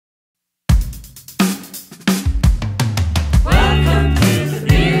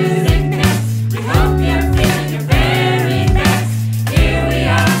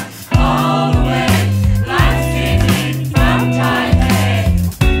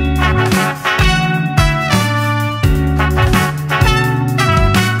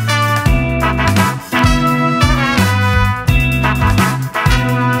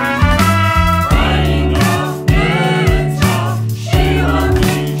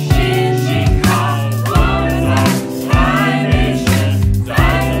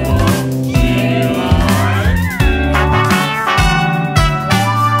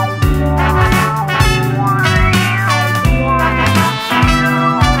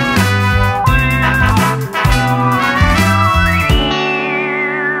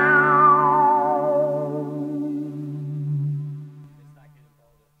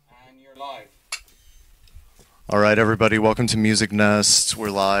All right, everybody, welcome to Music Nest.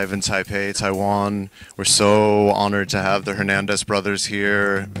 We're live in Taipei, Taiwan. We're so honored to have the Hernandez Brothers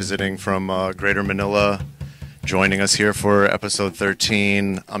here, visiting from Greater Manila, joining us here for episode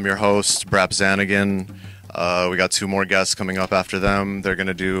 13. I'm your host, Brapp Zannigan. We got two more guests coming up after them. They're going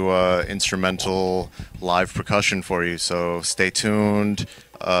to do instrumental live percussion for you, so stay tuned.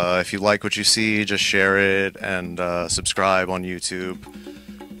 If you like what you see, just share it and subscribe on YouTube.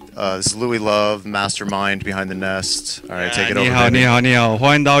 This is Louie Love, mastermind behind the nest. All right, take it over. 你好，你好，你好，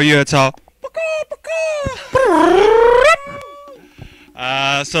欢迎到月超。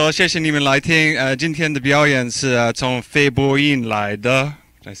So 谢谢你们来听。今天的表演是从菲波音来的。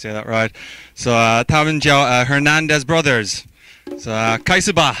Did I say that right? So 他们叫Hernandez Brothers. So 开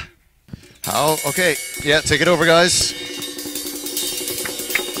始吧。好 ，Okay, yeah, take it over, guys.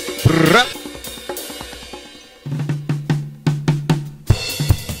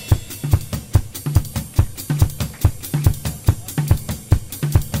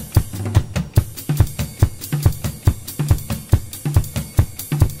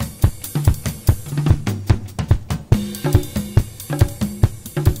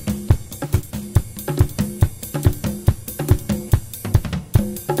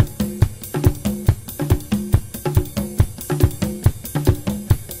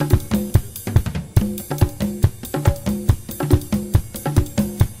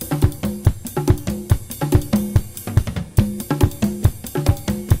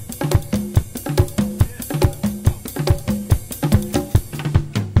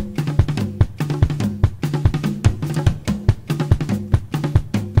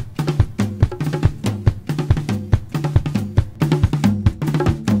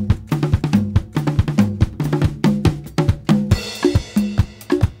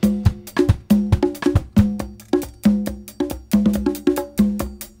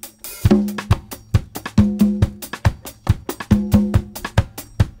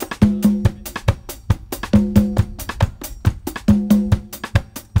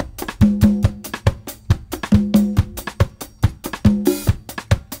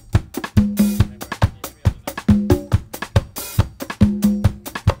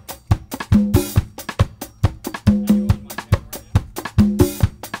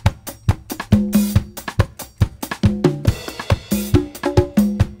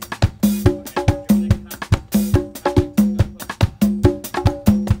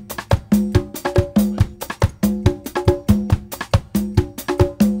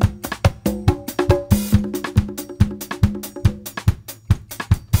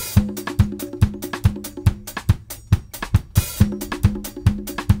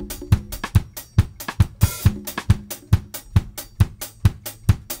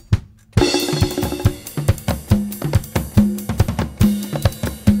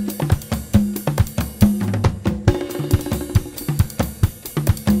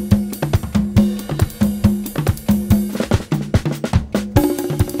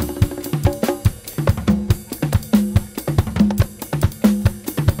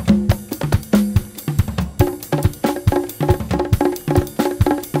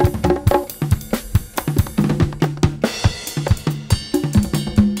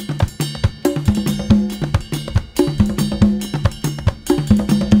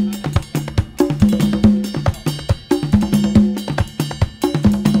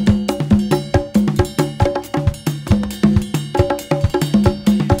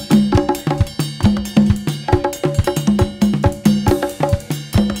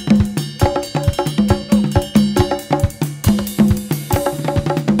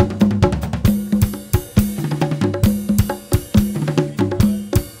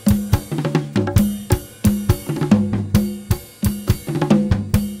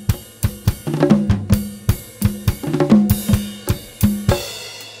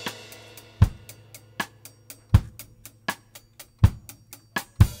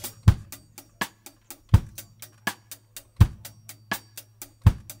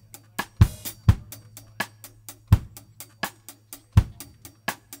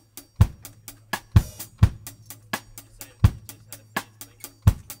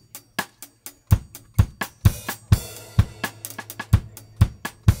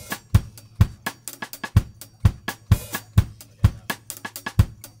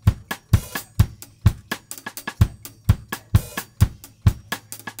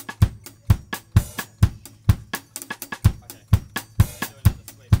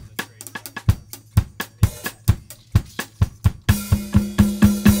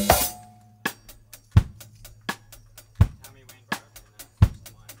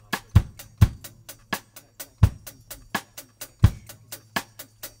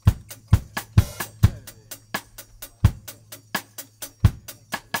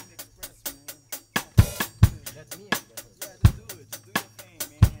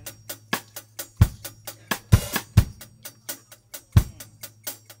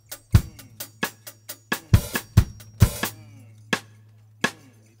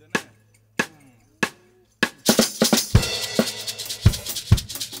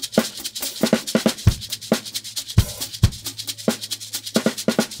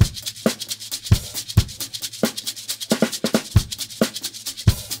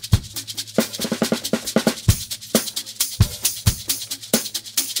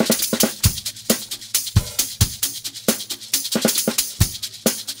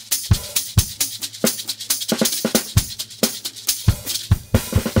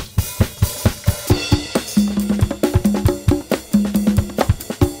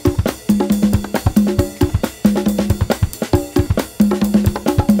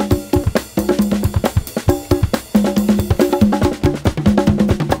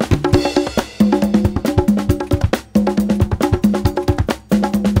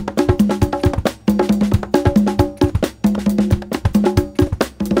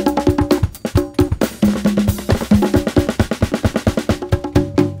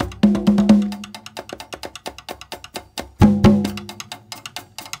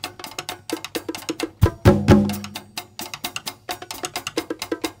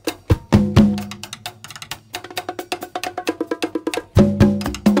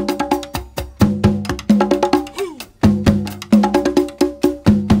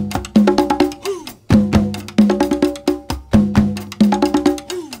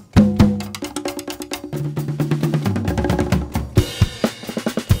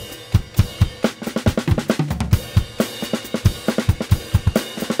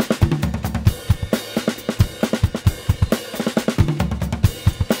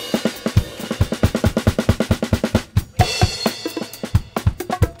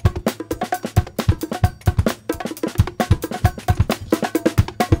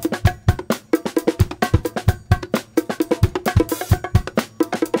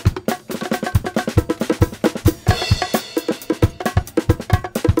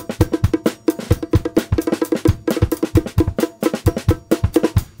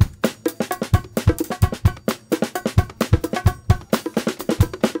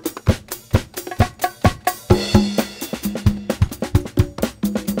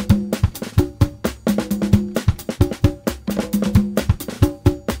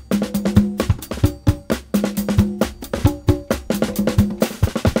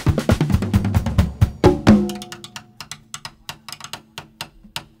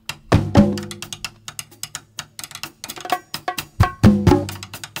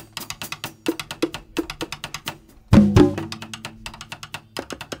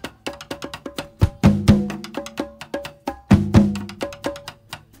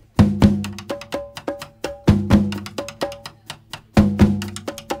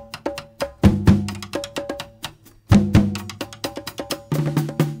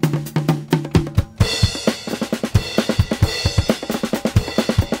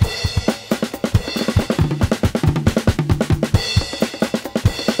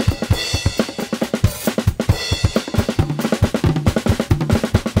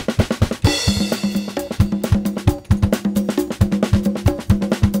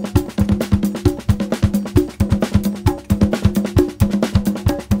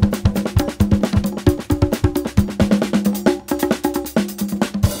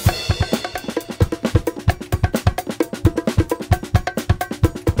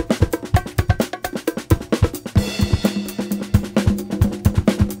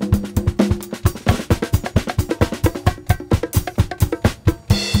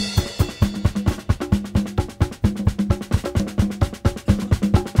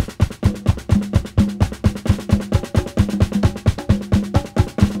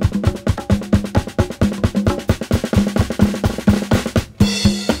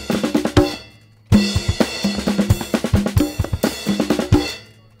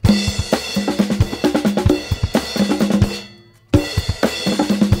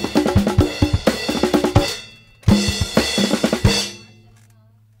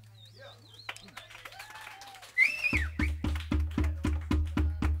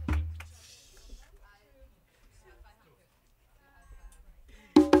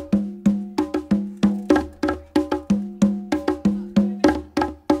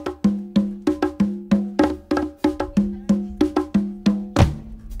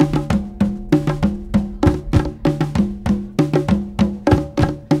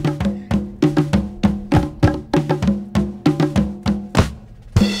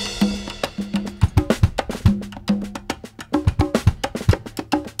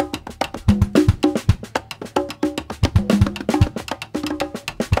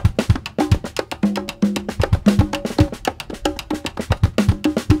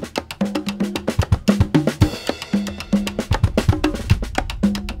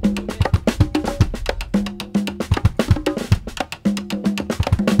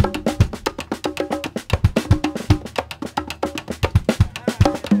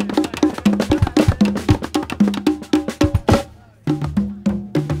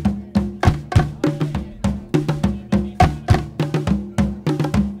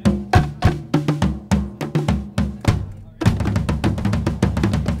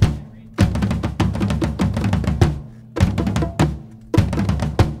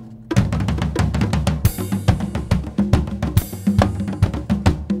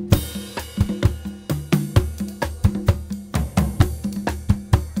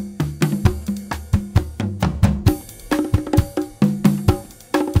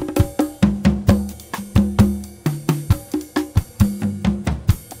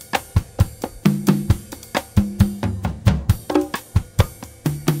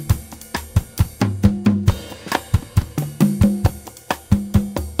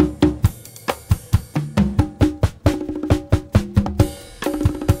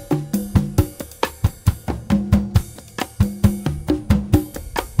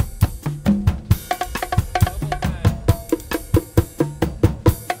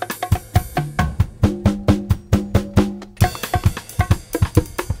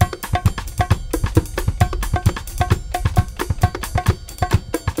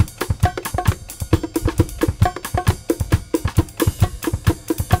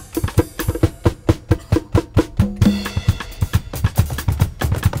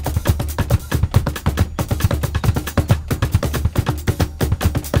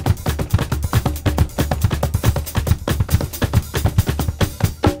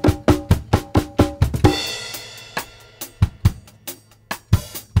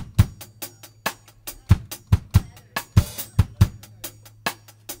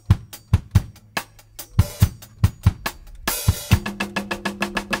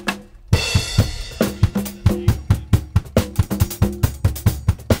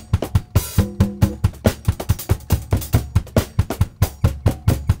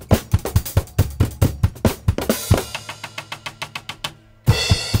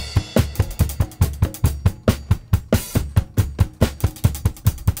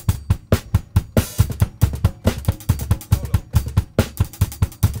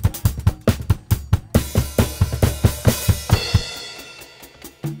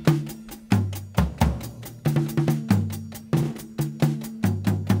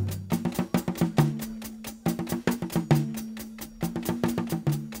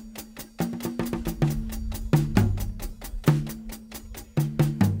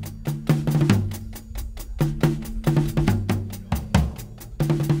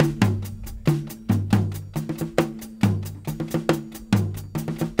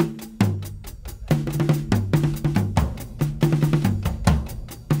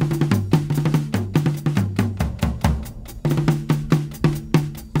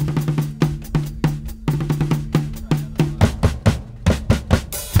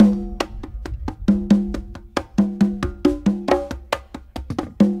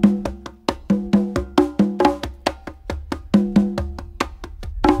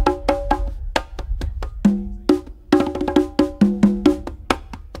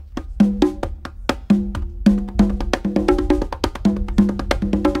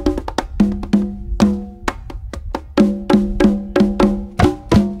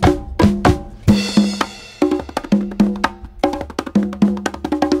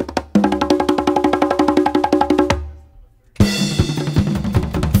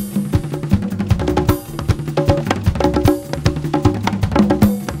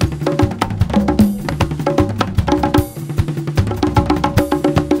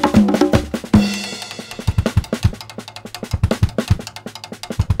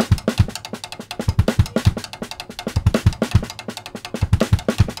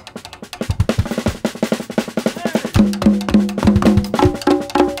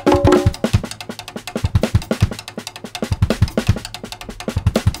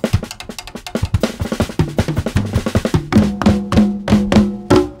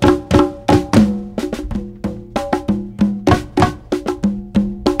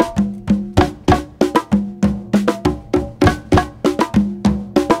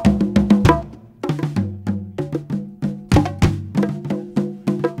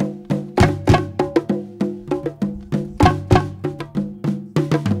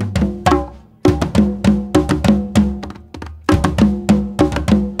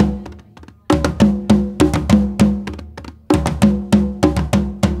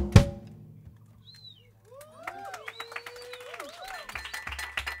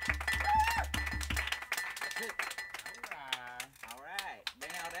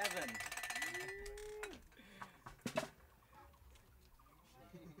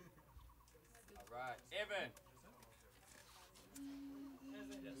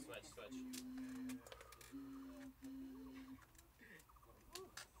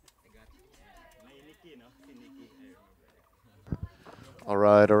 All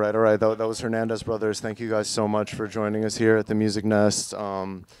right. That was Hernandez Brothers. Thank you guys so much for joining us here at the Music Nest.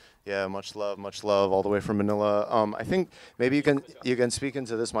 Yeah, much love, all the way from Manila. I think maybe you can speak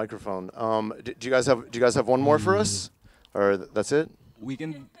into this microphone. Do you guys have one more for us, or that's it? We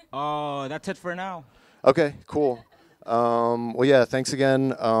can. That's it for now. Okay, cool. Well, yeah, thanks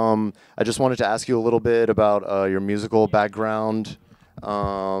again. I just wanted to ask you a little bit about your musical background,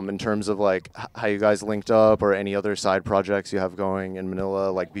 in terms of like how you guys linked up, or any other side projects you have going in Manila,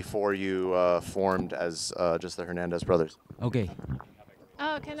 like before you formed as just the Hernandez Brothers. Okay.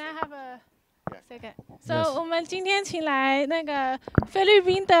 Oh, can I have a second? So Yes. 我们今天请来那个菲律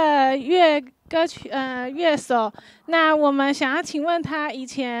宾的歌曲乐手，那我们想要请问他以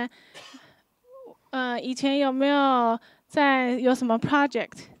前有没有有什么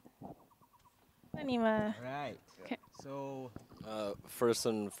project？ 那你们 Right. Okay. So. First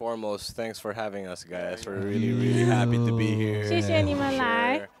and foremost, thanks for having us, guys. We're really happy to be here. 谢谢你们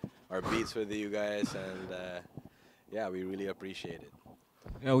来。 Share our beats with you guys, and yeah, we really appreciate it.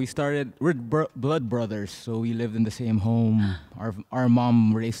 Yeah, we're blood brothers, so we lived in the same home. Our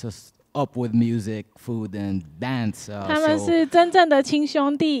mom raised us up with music, food, and dance. 他们是真正的亲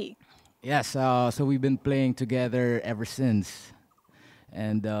兄弟。 Yes, so we've been playing together ever since.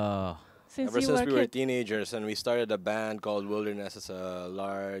 And Since Ever you since were we were kids. teenagers, and we started a band called Wilderness. It's a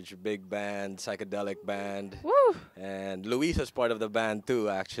large, big band, psychedelic band. Woo! And Louie is part of the band too,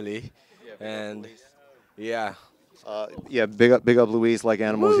 actually. And yeah. Yeah, big up Louise, like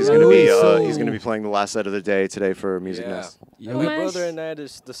animals. He's gonna be playing the last set of the day today for Music Nest. yeah, My we, brother and I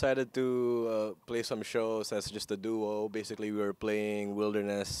just decided to play some shows as just a duo. Basically, we were playing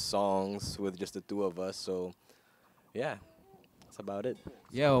Wilderness songs with just the two of us. So, yeah, that's about it.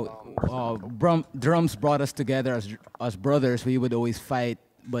 yeah, drums brought us together as brothers. We would always fight,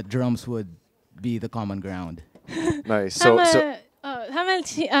 but drums would be the common ground. Nice. 他们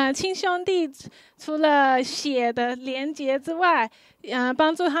亲兄弟除了血的连结之外，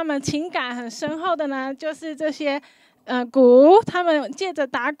帮助他们情感很深厚的呢，就是这些鼓，他们借着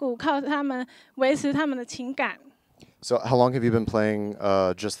打鼓，靠他们维持他们的情感。 So how long have you been playing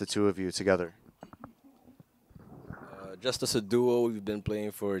just the two of you together? Just as a duo, we've been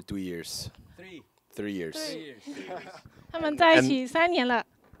playing for 2 years. 3 years. 他们在一起3年了。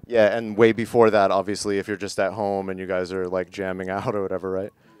 Yeah, and way before that, obviously, if you're just at home and you guys are like jamming out or whatever,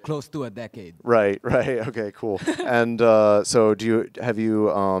 right? Close to a decade. Right. Okay, cool. And so have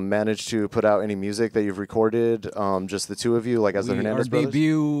you managed to put out any music that you've recorded, just the two of you, like as the Hernandez Our Brothers?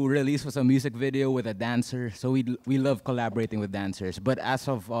 debut release was a music video with a dancer, so we love collaborating with dancers. But as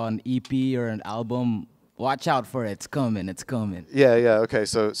of an EP or an album, watch out for it. It's coming. Yeah. Okay.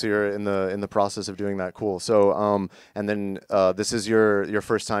 So you're in the process of doing that. Cool. So and then this is your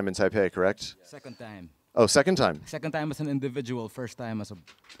first time in Taipei, correct? Second time. Oh, second time. Second time as an individual. First time as a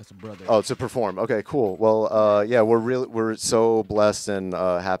brother. Oh, to perform. Okay, cool. Well, yeah, we're so blessed and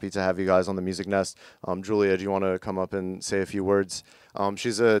happy to have you guys on the Music Nest. Julia, do you want to come up and say a few words?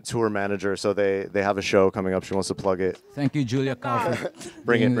 She's a tour manager, so they have a show coming up. She wants to plug it. Thank you, Julia Kao, for Bring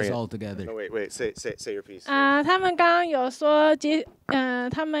bringing this it. all together. No, wait. Say your piece. 他们刚刚有说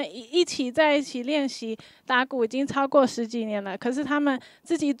他们一起在一起练习打鼓已经超过10几年了，可是他们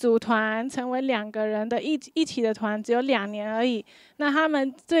自己组团成为2个人的一起的团只有2年而已。那他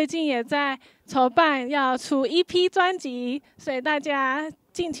们最近也在筹办要出EP 专辑，所以大家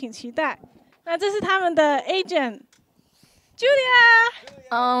敬请期待。那这是他们的 agent Julia.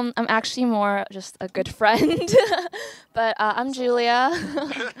 I'm actually more just a good friend, but I'm Julia.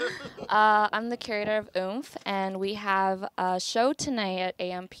 I'm the curator of Oomph, and we have a show tonight at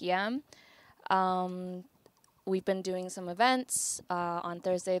 8 p.m. We've been doing some events. On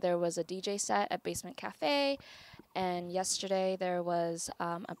Thursday, there was a DJ set at Basement Cafe, and yesterday there was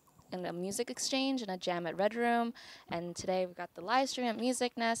a music exchange and a jam at Red Room, and today we've got the live stream at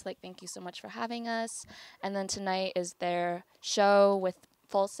Music Nest. Thank you so much for having us. And then tonight is their show with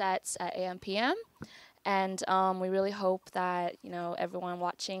full sets at 8 p.m. And we really hope that everyone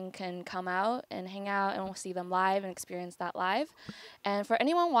watching can come out and hang out, and we'll see them live and experience that live. And for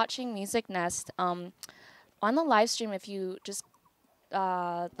anyone watching Music Nest, on the live stream, if you just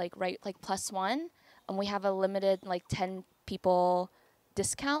write +1, we have a limited 10 people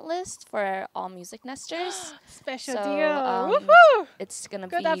discount list for all Music Nesters. Special so, deal. Woohoo! It's going to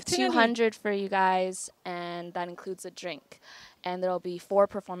Good be opportunity. $200 for you guys, and that includes a drink. And there will be 4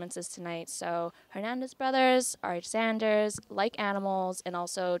 performances tonight. So Hernandez Brothers, R.H. Sanders, Like Animals, and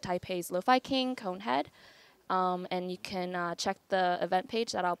also Taipei's Lo-Fi King, Conehead. And you can check the event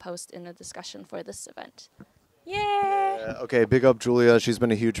page that I'll post in the discussion for this event. Yay! Okay, big up Julia. She's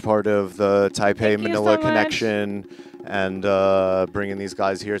been a huge part of the Taipei Manila connection and bringing these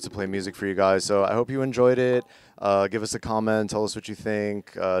guys here to play music for you guys. So I hope you enjoyed it. Give us a comment, tell us what you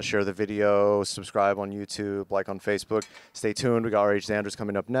think, share the video, subscribe on YouTube, like on Facebook. Stay tuned. We got RH Xanders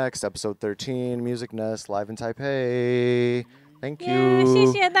coming up next, episode 13, Music Nest, live in Taipei. Thank you.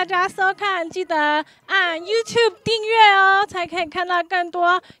 谢谢大家收看，记得按 YouTube 订阅哦，才可以看到更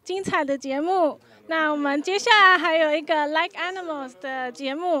多精彩的节目。那我们接下来还有一个 Like Animals 的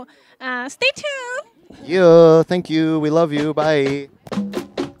节目，Stay tuned. Yeah, thank you. We love you. Bye.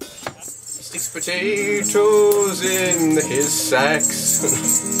 Sticks potatoes in his sacks.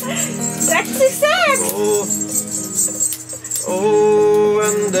 Sexy sex.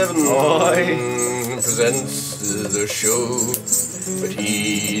 And Devon presents the show, but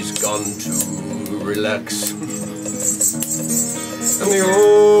he's gone to relax. And the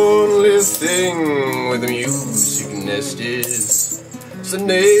only thing with the music nest is the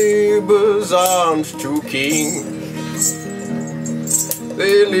neighbors aren't too keen.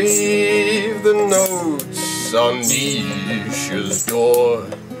 They leave the notes on Nisha's door.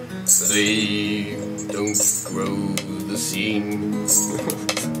 They don't grow the scene.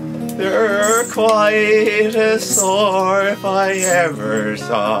 They're quite a sore if I ever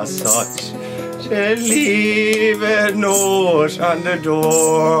saw such. To leave a note on the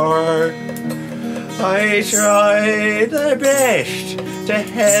door. I tried my best to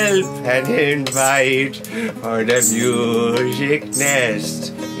help and invite for the music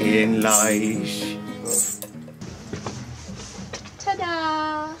nest in light.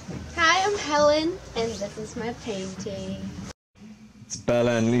 Ta-da! Hi, I'm Helen, and this is my painting. It's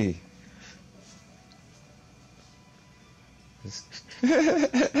Bella and Lee.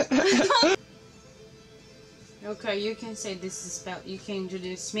 Okay, you can say this is Belle. You can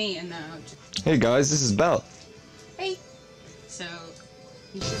introduce me and then Hey guys, this is Belle. Hey. so.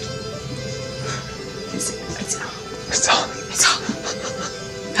 It's on.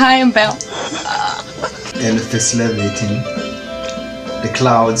 Hi, I'm Belle. Elephant levitating. The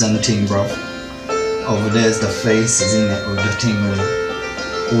clouds and the thing, bro. Over there's the faces in it with the thing.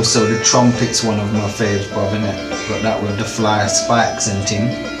 Also the trumpet's one of my faves, bro, innit? Got that with the fly spikes and thing.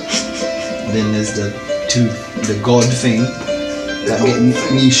 Then there's the God thing. That get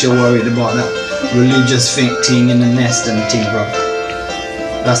Nisha worried about that religious thing in the nest and thing, bro.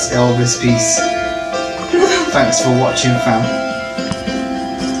 That's Elvis' piece. Thanks for watching, fam.